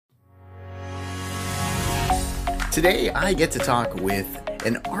Today, I get to talk with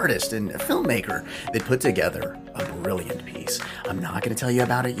an artist and a filmmaker that put together a brilliant piece. I'm not going to tell you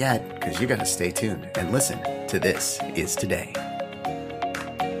about it yet because you got to stay tuned and listen to This Is Today.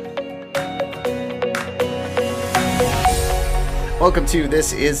 Welcome to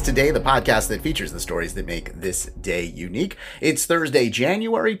This Is Today, the podcast that features the stories that make this day unique. It's Thursday,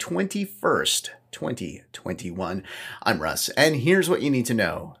 January 21st, 2021. I'm Russ, and here's what you need to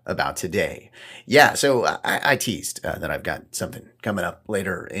know about today. Yeah, so I teased that I've got something coming up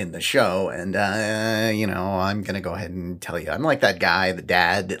later in the show, and, I'm going to go ahead and tell you. I'm like that guy, the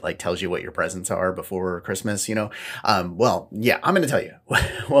dad that tells you what your presents are before Christmas, I'm going to tell you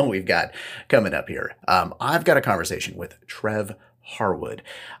what we've got coming up here. I've got a conversation with Trev Harwood.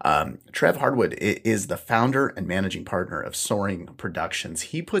 Trev Harwood is the founder and managing partner of Soaring Productions.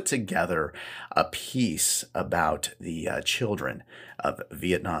 He put together a piece about the children of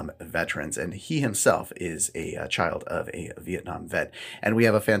Vietnam veterans, and he himself is a child of a Vietnam vet. And we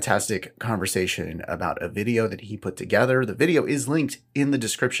have a fantastic conversation about a video that he put together. The video is linked in the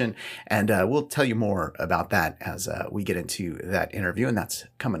description, and we'll tell you more about that as we get into that interview, and that's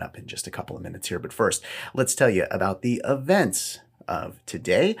coming up in just a couple of minutes here. But first, let's tell you about the events of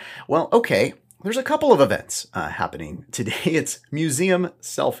today. Well, okay, there's a couple of events happening today. It's Museum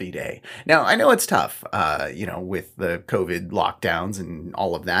Selfie Day. Now, I know it's tough, with the COVID lockdowns and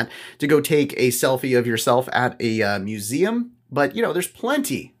all of that, to go take a selfie of yourself at a museum. But, there's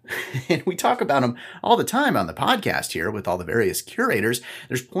plenty, and we talk about them all the time on the podcast here with all the various curators.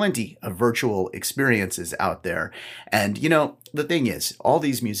 There's plenty of virtual experiences out there. And, the thing is, all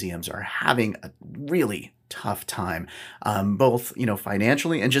these museums are having a really tough time, both,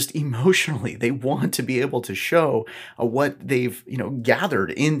 financially and just emotionally. They want to be able to show what they've,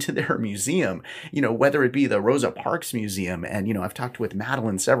 gathered into their museum, whether it be the Rosa Parks Museum. And, I've talked with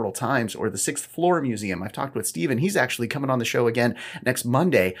Madeline several times, or the Sixth Floor Museum. I've talked with Steven. He's actually coming on the show again next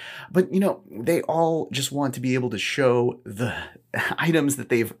Monday. But, they all just want to be able to show the items that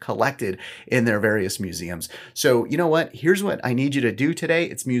they've collected in their various museums. So, you know what? Here's what I need you to do today.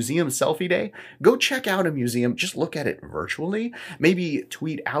 It's Museum Selfie Day. Go check out a museum. Just look at it virtually. Maybe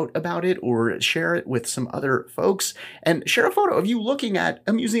tweet out about it or share it with some other folks and share a photo of you looking at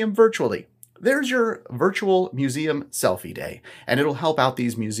a museum virtually. There's your virtual museum selfie day, and it'll help out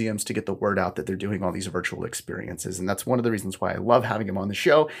these museums to get the word out that they're doing all these virtual experiences. And that's one of the reasons why I love having him on the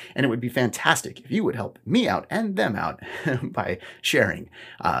show. And it would be fantastic if you would help me out and them out by sharing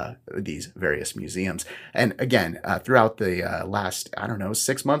these various museums. And again, throughout the last,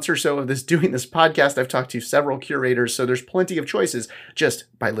 6 months or so of doing this podcast, I've talked to several curators. So there's plenty of choices just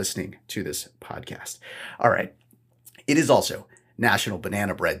by listening to this podcast. All right. It is also National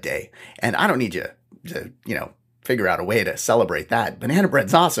Banana Bread Day. And I don't need you to, figure out a way to celebrate that. Banana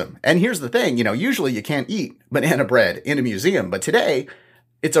bread's awesome. And here's the thing, usually you can't eat banana bread in a museum, but today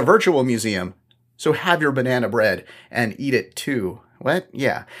it's a virtual museum. So have your banana bread and eat it too. What?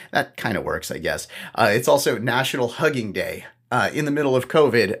 Yeah, that kind of works, I guess. It's also National Hugging Day. In the middle of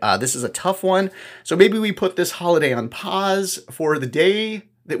COVID. This is a tough one. So maybe we put this holiday on pause for the day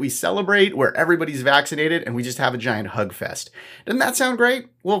that we celebrate where everybody's vaccinated and we just have a giant hug fest. Doesn't that sound great?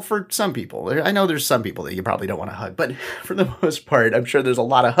 Well, for some people, I know there's some people that you probably don't want to hug, but for the most part, I'm sure there's a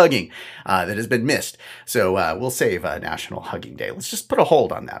lot of hugging that has been missed. So we'll save National Hugging Day. Let's just put a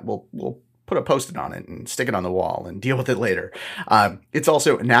hold on that. We'll put a Post-it on it and stick it on the wall and deal with it later. It's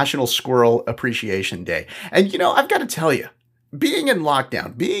also National Squirrel Appreciation Day. And, I've got to tell you, being in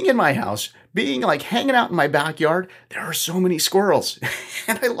lockdown, being in my house, being hanging out in my backyard, there are so many squirrels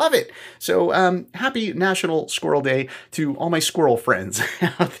and I love it. So happy National Squirrel Day to all my squirrel friends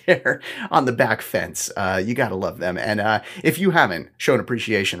out there on the back fence. You got to love them. And if you haven't shown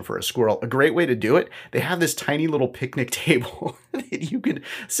appreciation for a squirrel, a great way to do it, they have this tiny little picnic table that you could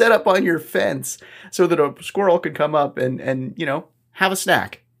set up on your fence so that a squirrel could come up and have a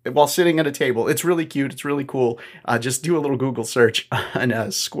snack while sitting at a table. It's really cute. It's really cool. Just do a little Google search on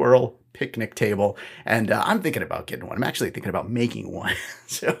a squirrel picnic table. And I'm thinking about getting one. I'm actually thinking about making one.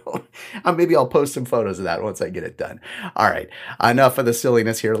 So maybe I'll post some photos of that once I get it done. All right. Enough of the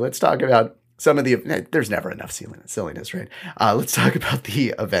silliness here. Let's talk about some of the, there's never enough silliness, right? Let's talk about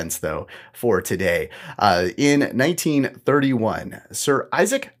the events, though, for today. In 1931, Sir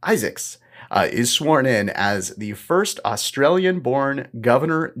Isaac Isaacs is sworn in as the first Australian-born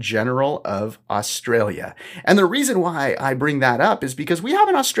Governor-General of Australia. And the reason why I bring that up is because we have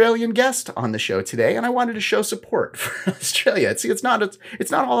an Australian guest on the show today, and I wanted to show support for Australia. See, it's not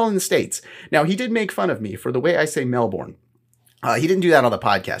all in the States. Now, he did make fun of me for the way I say Melbourne. He didn't do that on the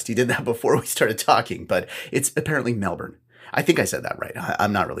podcast. He did that before we started talking, but it's apparently Melbourne. I think I said that right.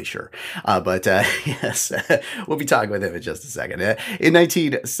 I'm not really sure. But yes, we'll be talking with him in just a second. In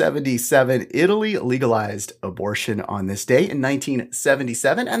 1977, Italy legalized abortion on this day in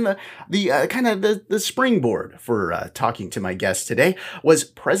 1977. And the kind of the springboard for talking to my guest today was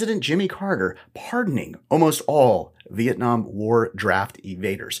President Jimmy Carter pardoning almost all Vietnam War draft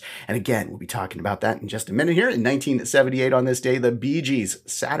evaders. And again, we'll be talking about that in just a minute here. In 1978, on this day, the Bee Gees'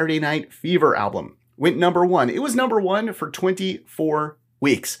 Saturday Night Fever album went number one. It was number one for 24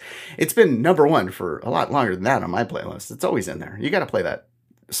 weeks. It's been number one for a lot longer than that on my playlist. It's always in there. You got to play that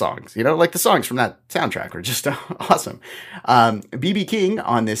songs, like the songs from that soundtrack are just awesome. B.B. King,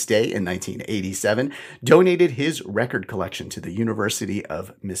 on this day in 1987, donated his record collection to the University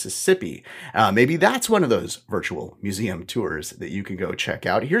of Mississippi. Maybe that's one of those virtual museum tours that you can go check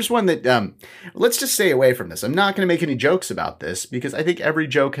out. Here's one that, let's just stay away from this. I'm not going to make any jokes about this because I think every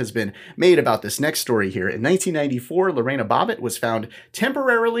joke has been made about this next story here. In 1994, Lorena Bobbitt was found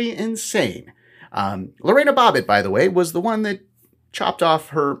temporarily insane. Lorena Bobbitt, by the way, was the one that chopped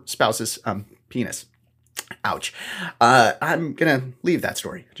off her spouse's penis. Ouch. I'm going to leave that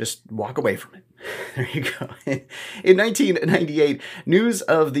story. Just walk away from it. There you go. In 1998, news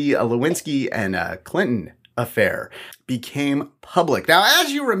of the Lewinsky and Clinton affair became public. Now,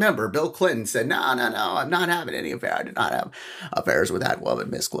 as you remember, Bill Clinton said, no, I'm not having any affair. I did not have affairs with that woman,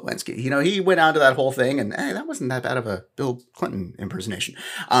 Miss Lewinsky. He went on to that whole thing, and hey, that wasn't that bad of a Bill Clinton impersonation.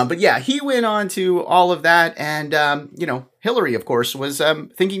 But yeah, he went on to all of that, and, Hillary, of course, was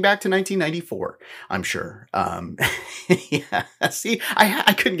thinking back to 1994, I'm sure. Yeah, see,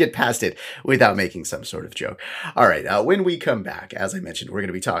 I couldn't get past it without making some sort of joke. All right, when we come back, as I mentioned, we're going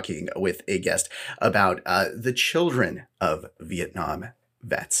to be talking with a guest about the children of Vietnam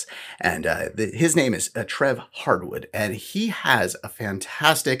vets. And his name is Trev Hardwood, and he has a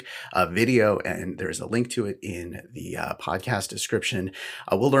fantastic video, and there's a link to it in the podcast description.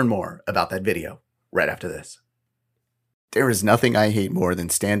 We'll learn more about that video right after this. There is nothing I hate more than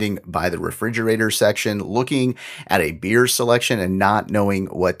standing by the refrigerator section, looking at a beer selection and not knowing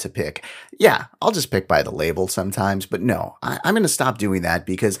what to pick. Yeah, I'll just pick by the label sometimes, but no, I'm going to stop doing that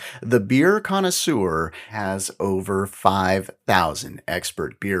because the Beer Connoisseur has over 5,000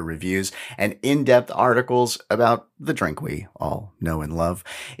 expert beer reviews and in-depth articles about the drink we all know and love.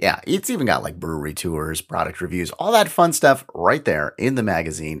 Yeah, it's even got like brewery tours, product reviews, all that fun stuff right there in the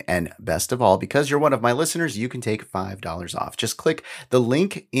magazine. And best of all, because you're one of my listeners, you can take $5 off. Just click the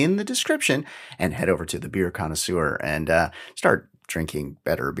link in the description and head over to the Beer Connoisseur and start drinking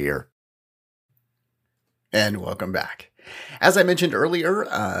better beer. And welcome back. As I mentioned earlier,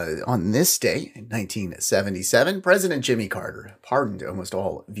 on this day in 1977, President Jimmy Carter pardoned almost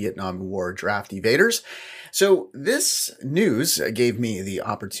all Vietnam War draft evaders. So this news gave me the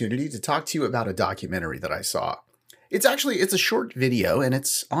opportunity to talk to you about a documentary that I saw. It's a short video and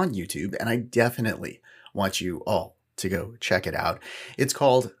it's on YouTube, and I definitely want you all to go check it out. It's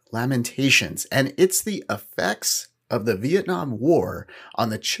called Lamentations, and it's the effects of the Vietnam War on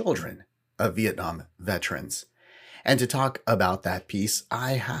the children of Vietnam veterans. And to talk about that piece,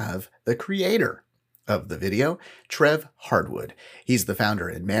 I have the creator of the video, Trev Hardwood. He's the founder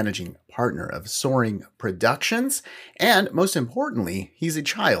and managing partner of Soaring Productions, and most importantly, he's a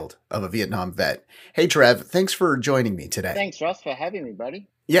child of a Vietnam vet. Hey, Trev, thanks for joining me today. Thanks, Ross, for having me, buddy.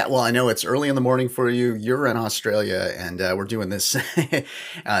 Yeah, well, I know it's early in the morning for you. You're in Australia, and we're doing this, and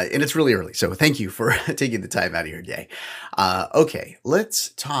it's really early. So thank you for taking the time out of your day. Okay,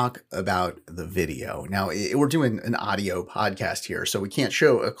 let's talk about the video. Now, we're doing an audio podcast here, so we can't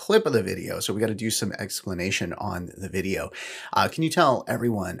show a clip of the video. So we got to do some explanation on the video. Can you tell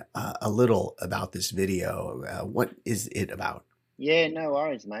everyone a little about this video? What is it about? Yeah, no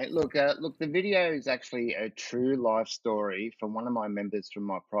worries, mate. Look, the video is actually a true life story from one of my members from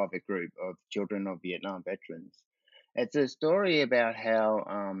my private group of children of Vietnam veterans. It's a story about how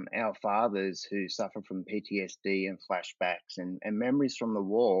our fathers who suffer from PTSD and flashbacks and memories from the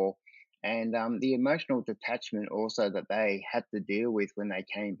war, and the emotional detachment also that they had to deal with when they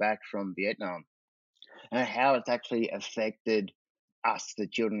came back from Vietnam, and how it's actually affected us, the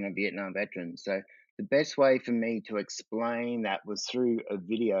children of Vietnam veterans. So the best way for me to explain that was through a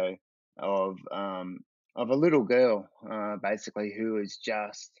video of a little girl, basically, who is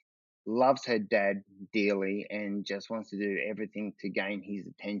just loves her dad dearly and just wants to do everything to gain his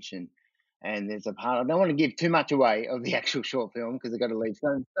attention. And there's a part, I don't want to give too much away of the actual short film because I've got to leave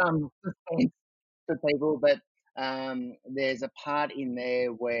some suspense for people, but there's a part in there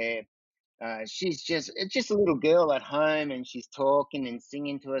where she's just a little girl at home, and she's talking and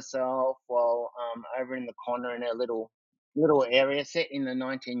singing to herself while over in the corner in her little area set in the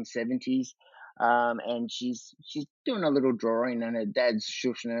 1970s. and she's doing a little drawing, and her dad's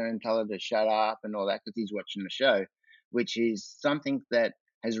shushing her and tell her to shut up and all that because he's watching the show, which is something that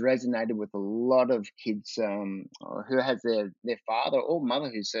has resonated with a lot of kids who has their father or mother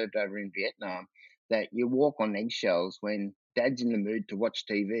who served over in Vietnam. That you walk on eggshells when dad's in the mood to watch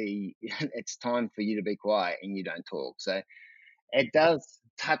TV. It's time for you to be quiet and you don't talk. So it does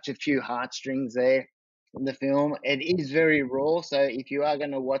touch a few heartstrings there in the film. It is very raw, so if you are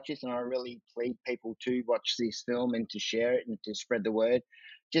going to watch this, and I really plead people to watch this film and to share it and to spread the word,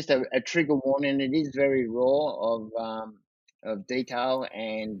 just a trigger warning. It is very raw of detail,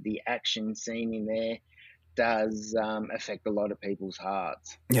 and the action scene in there does affect a lot of people's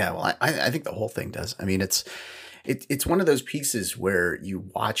hearts. Yeah, well, I think the whole thing does. I mean, it's one of those pieces where you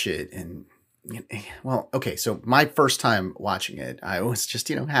watch it and well, okay, so my first time watching it, I was just,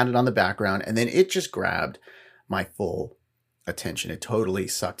 had it on the background and then it just grabbed my full attention. It totally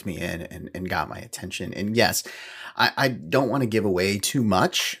sucked me in and got my attention. And yes, I don't want to give away too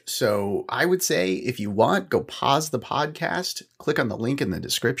much. So I would say if you want, go pause the podcast, click on the link in the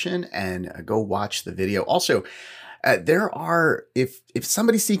description and go watch the video. Also, there are, if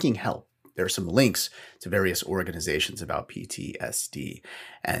somebody's seeking help, there are some links to various organizations about PTSD,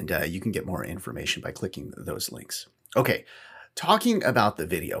 and you can get more information by clicking those links. Okay, talking about the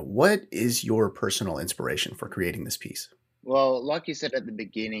video, what is your personal inspiration for creating this piece? Well, like you said at the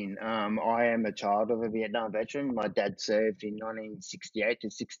beginning, I am a child of a Vietnam veteran. My dad served in 1968 to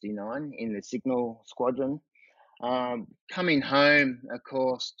 69 in the Signal Squadron. Coming home, of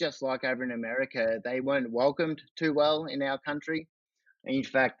course, just like over in America, they weren't welcomed too well in our country. In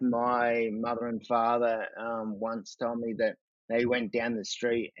fact, my mother and father once told me that they went down the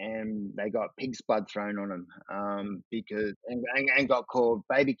street and they got pig's blood thrown on them because and got called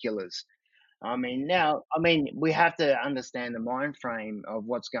baby killers. We have to understand the mind frame of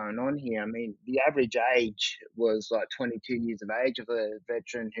what's going on here. I mean, the average age was like 22 years of age of a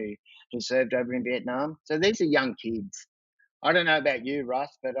veteran who served over in Vietnam. So these are young kids. I don't know about you,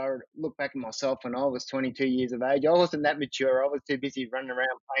 Russ, but I look back at myself when I was 22 years of age. I wasn't that mature. I was too busy running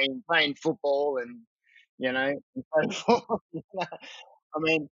around playing football and and so forth. I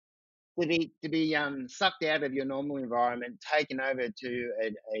mean, to be sucked out of your normal environment, taken over to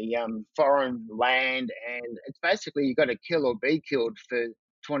a foreign land, and it's basically you got to kill or be killed for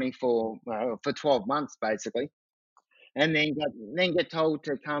 12 months basically, and then get told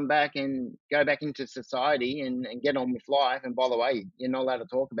to come back and go back into society and get on with life. And by the way, you're not allowed to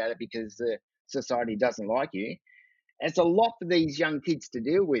talk about it because the society doesn't like you. It's a lot for these young kids to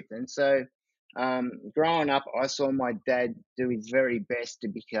deal with. And so, growing up, I saw my dad do his very best to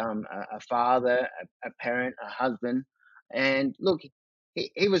become a father, a parent, a husband. And look,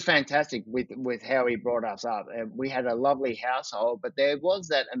 he was fantastic with how he brought us up. We had a lovely household, but there was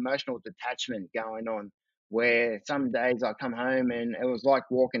that emotional detachment going on where some days I come home and it was like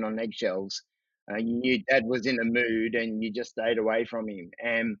walking on eggshells. You knew dad was in a mood and you just stayed away from him.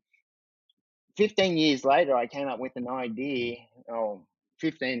 And 15 years later, I came up with an idea. Oh,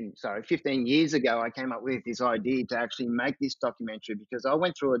 15 years ago, I came up with this idea to actually make this documentary because I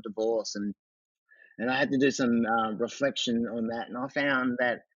went through a divorce and I had to do some reflection on that. And I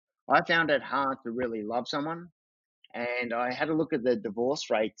found it hard to really love someone. And I had a look at the divorce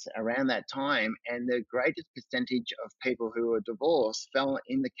rates around that time, and the greatest percentage of people who were divorced fell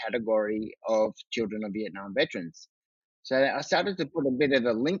in the category of children of Vietnam veterans. So I started to put a bit of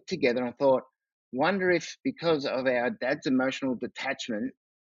a link together and thought, wonder if because of our dad's emotional detachment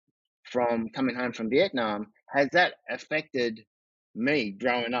from coming home from Vietnam, has that affected me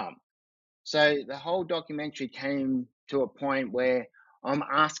growing up? So the whole documentary came to a point where I'm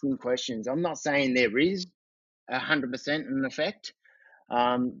asking questions. I'm not saying there is 100% an effect.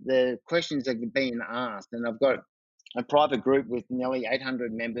 The questions are being asked, and I've got a private group with nearly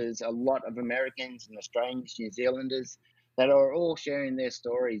 800 members, a lot of Americans and Australians, New Zealanders that are all sharing their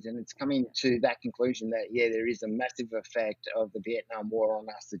stories. And it's coming to that conclusion that, yeah, there is a massive effect of the Vietnam War on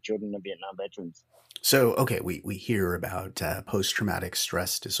us, the children of Vietnam veterans. So, okay, we hear about post-traumatic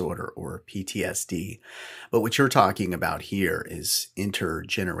stress disorder or PTSD, but what you're talking about here is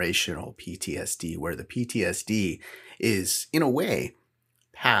intergenerational PTSD, where the PTSD is, in a way,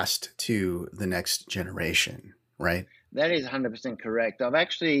 passed to the next generation, right? That is 100% correct. I've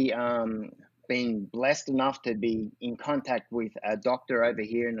actually been blessed enough to be in contact with a doctor over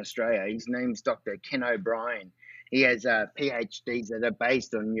here in Australia. His name's Dr. Ken O'Brien. He has PhDs that are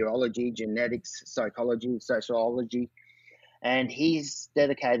based on neurology, genetics, psychology, sociology, and he's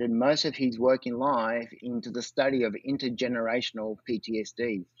dedicated most of his working life into the study of intergenerational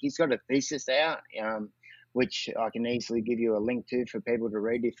PTSD. He's got a thesis out which I can easily give you a link to for people to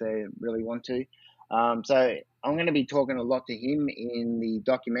read if they really want to. So I'm going to be talking a lot to him in the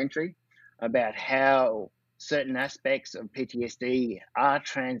documentary about how certain aspects of PTSD are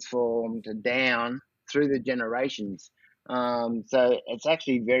transformed down through the generations. So it's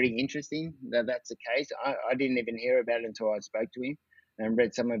actually very interesting that that's the case. I didn't even hear about it until I spoke to him and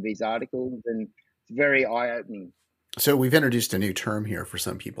read some of his articles, and it's very eye opening. So we've introduced a new term here for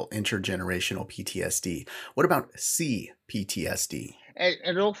some people, intergenerational PTSD. What about CPTSD?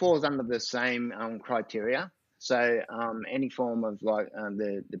 It all falls under the same criteria. So any form of like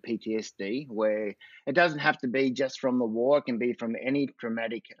the PTSD, where it doesn't have to be just from the war, it can be from any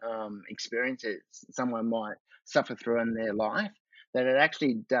traumatic experience that someone might suffer through in their life. That it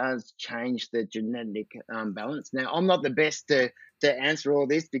actually does change the genetic balance. Now, I'm not the best to answer all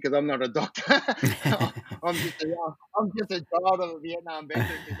this because I'm not a doctor. I'm just a child of a Vietnam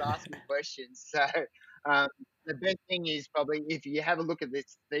veteran who's asking questions. So um, the best thing is probably if you have a look at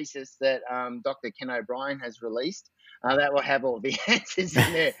this thesis that Dr. Ken O'Brien has released, that will have all the answers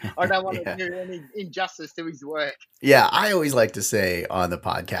in there. I don't want Yeah. to do any injustice to his work. Yeah, I always like to say on the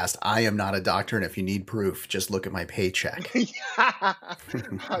podcast, I am not a doctor, and if you need proof, just look at my paycheck.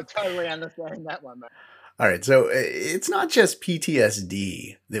 I totally understand that one, mate. All right, so it's not just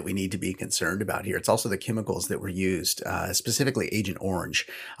PTSD that we need to be concerned about here. It's also the chemicals that were used, specifically Agent Orange,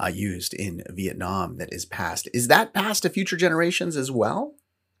 used in Vietnam that is passed. Is that passed to future generations as well?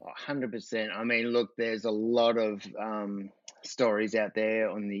 100%. I mean, look, there's a lot of stories out there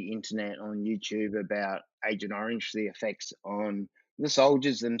on the internet, on YouTube about Agent Orange, the effects on the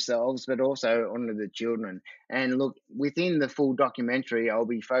soldiers themselves, but also on the children. And look, within the full documentary, I'll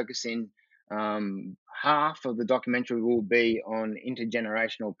be focusing, half of the documentary will be on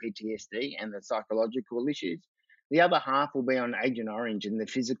intergenerational PTSD and the psychological issues. The other half will be on Agent Orange and the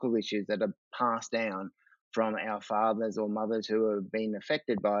physical issues that are passed down from our fathers or mothers who have been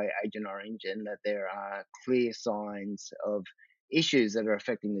affected by Agent Orange, and that there are clear signs of issues that are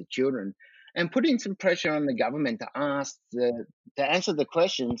affecting the children, and putting some pressure on the government to answer the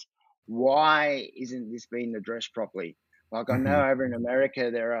questions: why isn't this being addressed properly? Like, I know Hmm. over in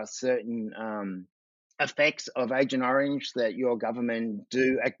America there are certain effects of Agent Orange that your government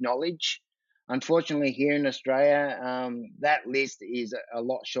do acknowledge. Unfortunately, here in Australia, that list is a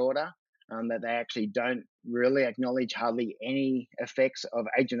lot shorter. That they actually don't really acknowledge hardly any effects of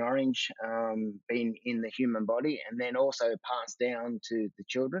Agent Orange being in the human body, and then also passed down to the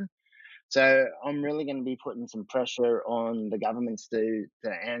children. So I'm really going to be putting some pressure on the governments to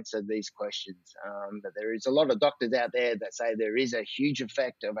answer these questions. But there is a lot of doctors out there that say there is a huge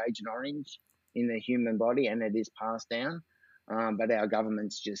effect of Agent Orange in the human body, and it is passed down. But our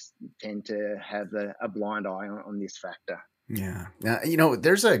governments just tend to have a blind eye on this factor. Yeah. Now,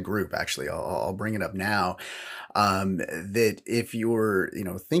 there's a group actually, I'll bring it up now, that if you're,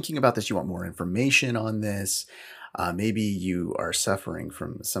 thinking about this, you want more information on this, maybe you are suffering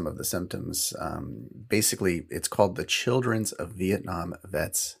from some of the symptoms. Basically, it's called the Children's of Vietnam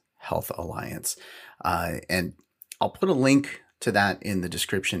Vets Health Alliance. And I'll put a link to that in the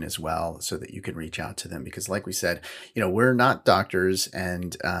description as well so that you can reach out to them because like we said, we're not doctors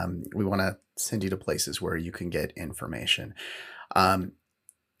and we want to send you to places where you can get information. Um,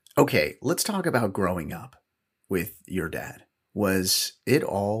 okay, let's talk about growing up with your dad. Was it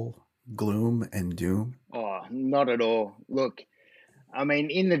all gloom and doom? Oh, not at all. Look, I mean,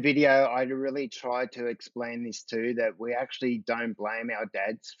 in the video, I really tried to explain this too, that we actually don't blame our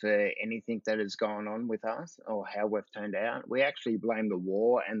dads for anything that has gone on with us or how we've turned out. We actually blame the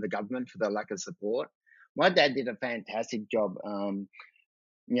war and the government for the lack of support. My dad did a fantastic job,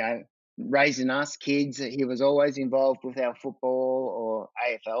 you know, raising us kids. He was always involved with our football or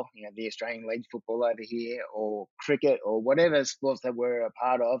AFL, the Australian League football over here, or cricket or whatever sports that we're a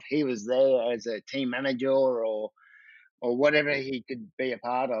part of. He was there as a team manager or whatever he could be a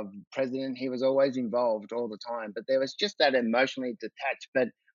part of, president, he was always involved all the time. But there was just that emotionally detached. But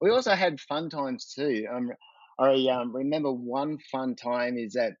we also had fun times too. I remember one fun time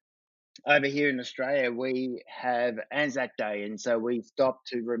is that over here in Australia, we have Anzac Day. And so we stop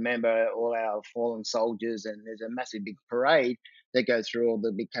to remember all our fallen soldiers. And there's a massive big parade that goes through all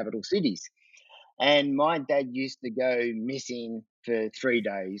the big capital cities. And my dad used to go missing for 3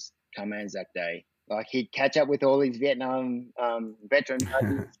 days come Anzac Day. Like, he'd catch up with all his Vietnam veteran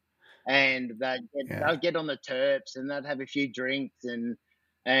buddies, and Yeah. they'd get on the terps and they'd have a few drinks and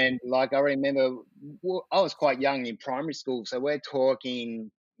like I remember, I was quite young in primary school, so we're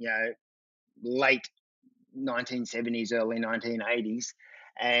talking, late 1970s, early 1980s,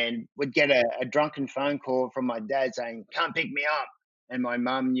 and would get a drunken phone call from my dad saying, "Come pick me up." and my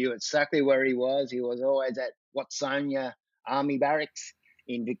mum knew exactly where he was. He was always at Watsonia Army Barracks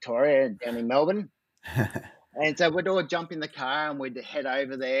in Victoria, down in Melbourne. And so we'd all jump in the car and we'd head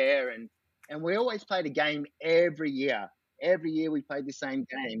over there, and we always played a game every year. Every year we played the same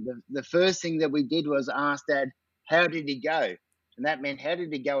game. The first thing that we did was ask Dad, how did he go? And that meant, how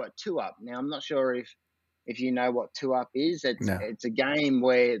did he go at two up? Now I'm not sure if you know what two up is. No. It's a game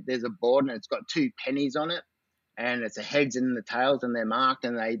where there's a board and it's got two pennies on it, and it's the heads and the tails, and they're marked,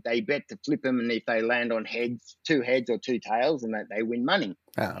 and they bet to flip them, and if they land on heads, two heads or two tails, and they win money.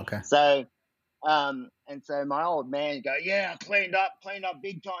 Oh, okay. So and so my old man go, yeah, cleaned up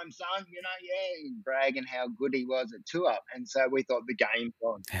big time, son. Yeah, bragging how good he was at two up. And so we thought the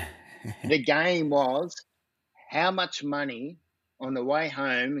game was how much money on the way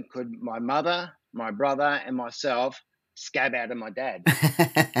home could my mother, my brother, and myself scab out of my dad.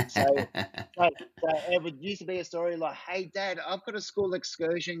 So, it would used to be a story like, hey, Dad, I've got a school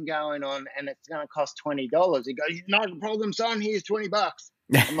excursion going on and it's going to cost $20. He goes, not a problem, son. Here's $20.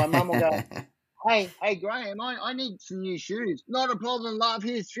 And my mum will go, hey, Graham, I need some new shoes. Not a problem, love.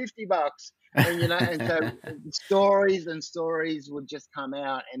 Here's $50. And so stories and stories would just come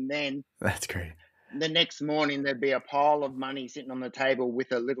out. And then That's great. the next morning, there'd be a pile of money sitting on the table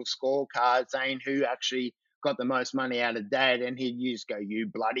with a little scorecard saying who actually got the most money out of Dad. And he'd just go, you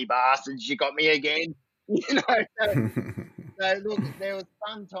bloody bastards, you got me again. So, so look, there was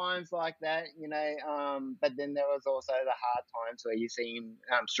fun times like that, but then there was also the hard times where you see him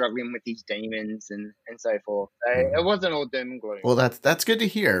struggling with his demons and so forth. So it wasn't all doom and gloom. Well, that's good to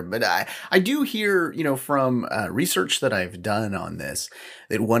hear. But I do hear, from research that I've done on this,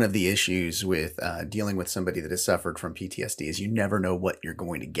 that one of the issues with dealing with somebody that has suffered from PTSD is you never know what you're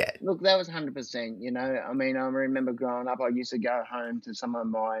going to get. Look, that was 100%. I mean, I remember growing up, I used to go home to some of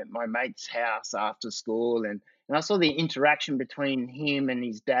my mates' house after school, and I saw the interaction between him and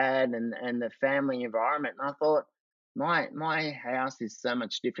his dad and the family environment. And I thought, my house is so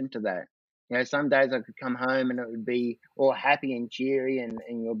much different to that. Some days I could come home and it would be all happy and cheery and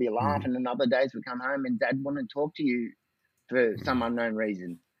you'll be Mhm. laughing, and other days we come home and Dad wouldn't talk to you for some unknown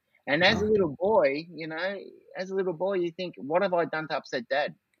reason. And Oh, as a little boy, you think, what have I done to upset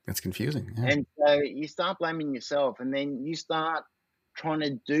Dad? that's confusing. Yeah. And so you start blaming yourself, and then you start trying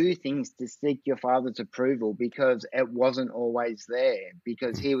to do things to seek your father's approval because it wasn't always there,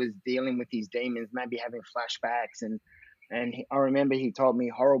 because Mm. he was dealing with his demons, maybe having flashbacks. I remember he told me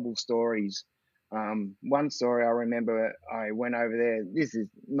horrible stories. One story I remember, I went over there, this is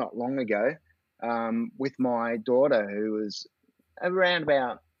not long ago, with my daughter who was around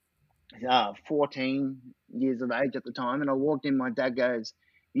about 14 years of age at the time. And I walked in, my dad goes,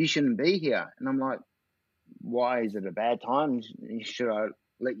 you shouldn't be here. And I'm like, why, is it a bad time? Should I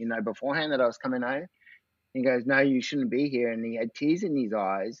let you know beforehand that I was coming home? He goes, no, you shouldn't be here. And he had tears in his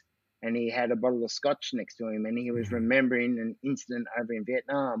eyes, and he had a bottle of scotch next to him, and he was Mhm. remembering an incident over in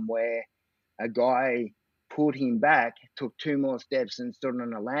Vietnam where a guy pulled him back, took two more steps and stood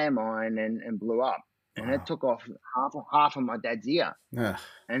on a landmine and blew up. And it Wow. took off half of my dad's ear. Ugh,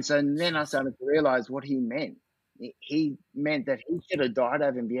 And so then I jeez. started to realize what he meant. He meant that he should have died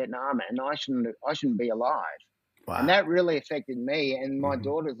over in Vietnam, and I shouldn't be alive. And Wow. that really affected me. And my Mhm.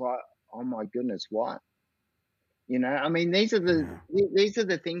 daughter's like, "Oh my goodness, what?" I mean, Yeah. these are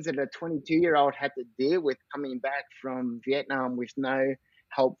the things that a 22-year-old had to deal with coming back from Vietnam with no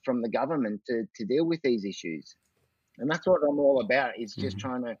help from the government to deal with these issues. And that's what I'm all about, is just Mhm.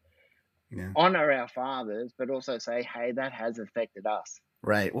 trying to Yeah. honor our fathers, but also say, "Hey, that has affected us."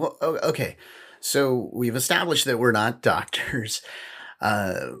 Right. Well, okay. So we've established that we're not doctors,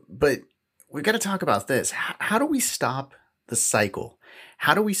 but we've got to talk about this. How do we stop the cycle?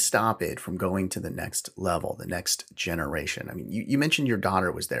 How do we stop it from going to the next level, the next generation? I mean, you mentioned your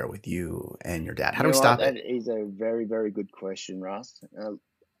daughter was there with you and your dad. How do You we know what? stop it? That is a very, very good question, Russ.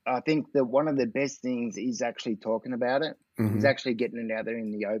 I think that one of the best things is actually talking about it, is Hmm. actually getting it out there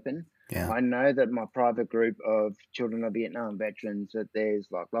in the open. Yeah. I know that my private group of children of Vietnam veterans, that there's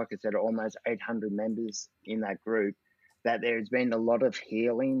like I said, almost 800 members in that group, that there's been a lot of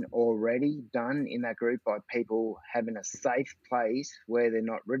healing already done in that group by people having a safe place where they're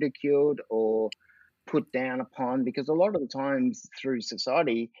not ridiculed or put down upon, because a lot of the times through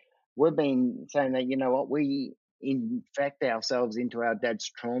society we've been saying that, we infect ourselves into our dad's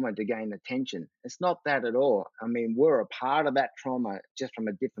trauma to gain attention. It's not that at all. I mean, we're a part of that trauma, just from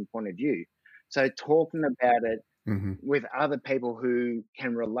a different point of view. So talking about it Hmm. with other people who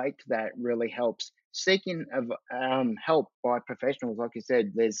can relate to that really helps. Seeking of help by professionals, like you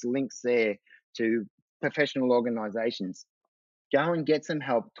said, there's links there to professional organizations. Go and get some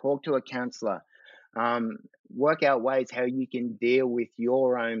help, talk to a counselor. um, work out ways how you can deal with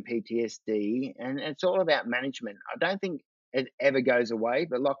your own PTSD. And it's all about management. I don't think it ever goes away,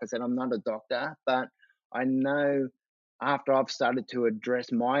 but like I said, I'm not a doctor, but I know after I've started to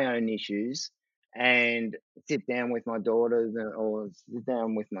address my own issues and sit down with my daughters or sit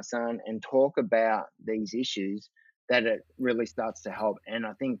down with my son and talk about these issues, that it really starts to help. And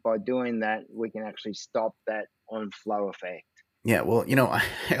I think by doing that, we can actually stop that on flow effect. Yeah, well,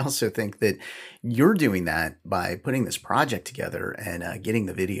 I also think that you're doing that by putting this project together and getting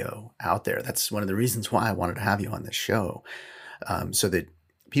the video out there. That's one of the reasons why I wanted to have you on this show, so that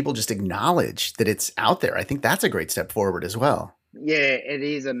people just acknowledge that it's out there. I think that's a great step forward as well. Yeah, it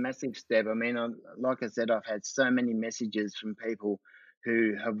is a massive step. I mean, like I said, I've had so many messages from people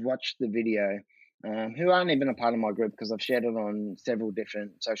who have watched the video, who aren't even a part of my group because I've shared it on several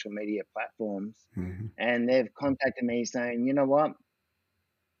different social media platforms. Hmm. And they've contacted me saying, you know what,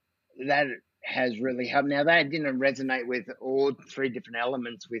 that has really helped. Now, that didn't resonate with all three different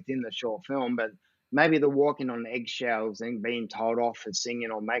elements within the short film, but maybe the walking on eggshells and being told off for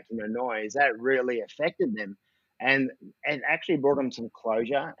singing or making a noise, that really affected them. And it actually brought them some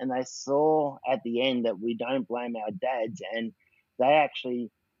closure. And they saw at the end that we don't blame our dads. And they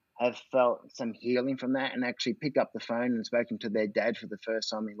actually have felt some healing from that and actually picked up the phone and spoken to their dad for the first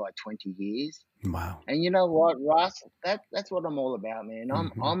time in like 20 years. Wow. And you know what, Russ? That's what I'm all about, man.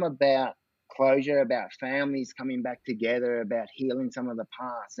 Hmm. I'm about closure, about families coming back together, about healing some of the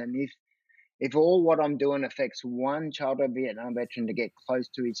past. And if all what I'm doing affects one child of Vietnam veteran to get close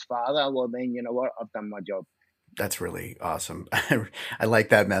to his father, well then you know what? I've done my job. That's really awesome. I like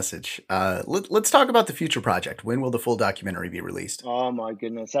that message. Let's talk about the future project. When will the full documentary be released? Oh my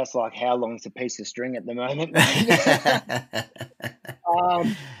goodness, that's like how long's a piece of string at the moment, mate.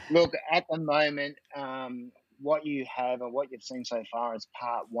 Um, Look, at the moment, what you have and what you've seen so far is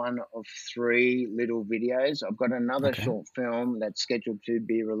part one of three little videos. I've got another Okay, short film that's scheduled to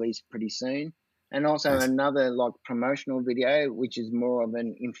be released pretty soon, and also nice. another like promotional video, which is more of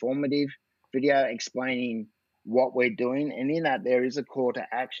an informative video explaining what we're doing. And in that, there is a call to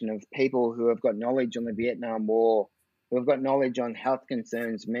action of people who have got knowledge on the Vietnam War, who have got knowledge on health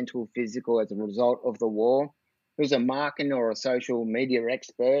concerns, mental, physical, as a result of the war, who's a marketing or a social media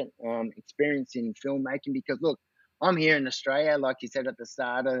expert, experience in filmmaking. Because look, I'm here in Australia, like you said at the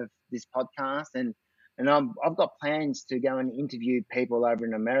start of this podcast, and I've got plans to go and interview people over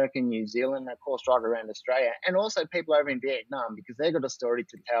in America, New Zealand, of course, right around Australia, and also people over in Vietnam because they've got a story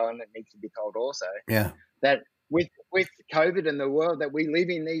to tell and it needs to be told also. Yeah, That with COVID and the world that we live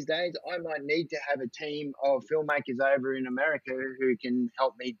in these days, I might need to have a team of filmmakers over in America who can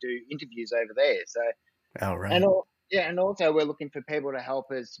help me do interviews over there. So all and right. all, yeah, and also we're looking for people to help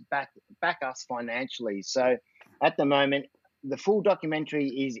us back us financially. So at the moment, the full documentary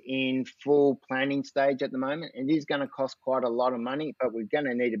is in full planning stage at the moment. It is going to cost quite a lot of money, but we're going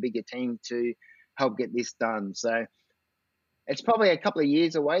to need a bigger team to help get this done. So it's probably a couple of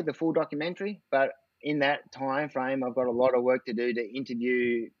years away, the full documentary, but in that time frame, I've got a lot of work to do to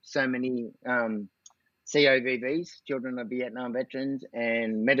interview so many COVVs, children of Vietnam veterans,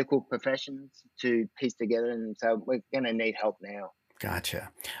 and medical professions to piece together. And so we're going to need help now.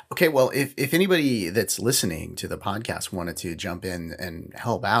 Gotcha. Okay, well, if anybody that's listening to the podcast wanted to jump in and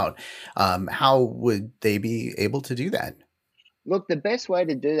help out, how would they be able to do that? Look, the best way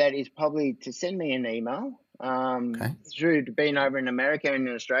to do that is probably to send me an email. Okay. Through being over in America and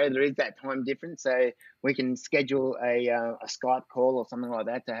in Australia, there is that time difference, so we can schedule a Skype call or something like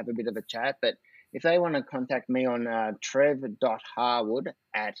that to have a bit of a chat. But if they want to contact me on trev.harwood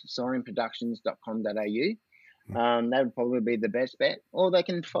at soaringproductions.com.au, that would probably be the best bet. Or they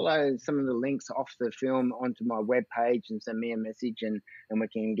can follow some of the links off the film onto my webpage and send me a message, and we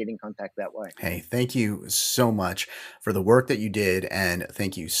can get in contact that way. Hey, thank you so much for the work that you did, and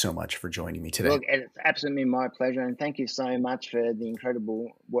thank you so much for joining me today. Look, it's absolutely my pleasure, and thank you so much for the incredible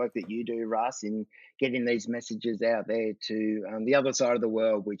work that you do, Russ, in getting these messages out there to the other side of the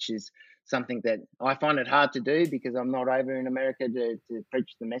world, which is something that I find it hard to do because I'm not over in America to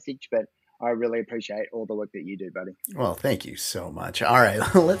preach the message, but I really appreciate all the work that you do, buddy. Well, thank you so much. All right,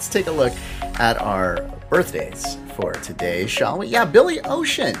 let's take a look at our birthdays for today, shall we? Yeah, Billy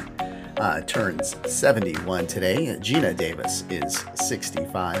Ocean turns 71 today. Gina Davis is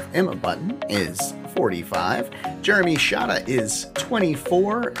 65. Emma Button is 45. Jeremy Shada is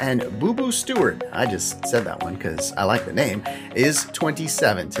 24. And Boo Boo Stewart, I just said that one because I like the name, is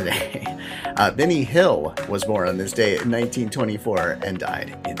 27 today. Benny Hill was born on this day in 1924 and died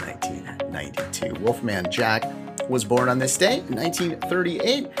in 1992. Wolfman Jack was born on this day in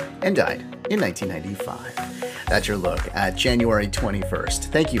 1938 and died in 1995. That's your look at January 21st.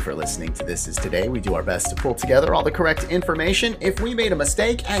 Thank you for listening to This Is Today. We do our best to pull together all the correct information. If we made a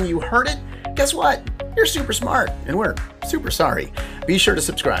mistake and you heard it, guess what? You're super smart, and we're super sorry. Be sure to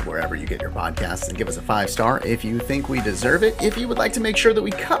subscribe wherever you get your podcasts and give us a 5-star if you think we deserve it. If you would like to make sure that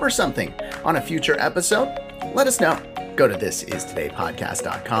we cover something on a future episode, let us know. Go to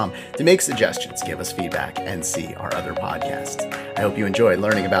thisistodaypodcast.com to make suggestions, give us feedback, and see our other podcasts. I hope you enjoyed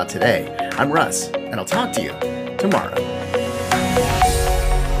learning about today. I'm Russ, and I'll talk to you tomorrow.